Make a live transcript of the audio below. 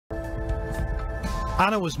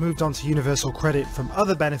Anna was moved on to universal credit from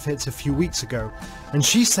other benefits a few weeks ago, and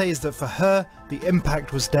she says that for her, the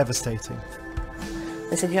impact was devastating.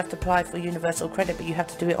 They said you have to apply for universal credit, but you have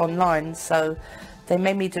to do it online. So they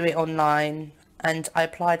made me do it online, and I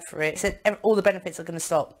applied for it. They said all the benefits are going to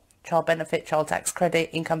stop. Child benefit, child tax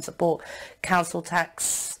credit, income support, council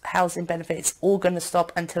tax, housing benefits, all going to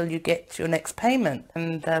stop until you get your next payment.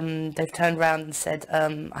 And they've turned around and said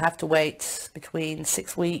I have to wait between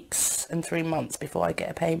 6 weeks and 3 months before I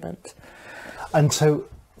get a payment. And so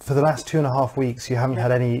for the last 2.5 weeks, you haven't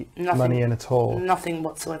had any money in at all? Nothing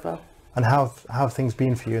whatsoever. And how have things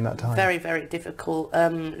been for you in that time? Very, very difficult.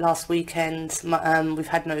 Last weekend, we've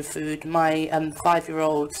had no food. My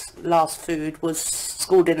 5-year-old's last food was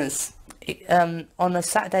school dinners. On a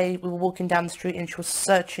Saturday, we were walking down the street and she was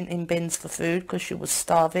searching in bins for food because she was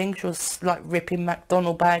starving. She was like ripping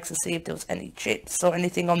McDonald's bags to see if there was any chips or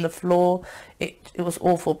anything on the floor. It was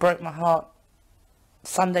awful, broke my heart.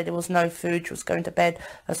 Sunday, there was no food. She was going to bed.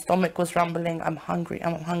 Her stomach was rumbling. I'm hungry,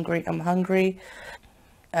 I'm hungry, I'm hungry.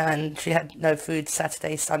 And she had no food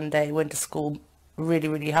Saturday, Sunday, went to school really,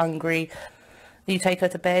 really hungry. You take her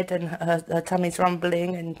to bed and her tummy's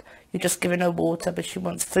rumbling and you're just giving her water, but she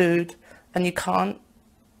wants food and you can't.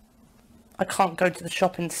 I can't go to the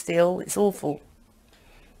shop and steal. It's awful.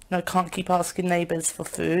 No, I can't keep asking neighbours for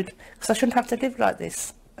food because I shouldn't have to live like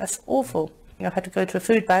this. That's awful. I had to go to a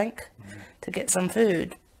food bank to get some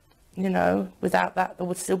food. You know, without that, I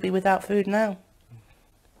would still be without food now.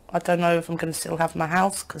 I don't know if I'm going to still have my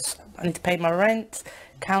house because I need to pay my rent.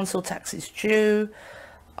 Council tax is due.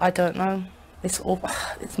 I don't know. It's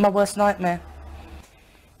my worst nightmare.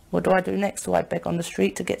 What do I do next? Do I beg on the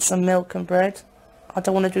street to get some milk and bread? I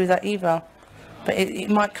don't want to do that either. But it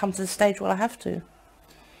might come to the stage where I have to.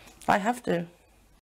 I have to.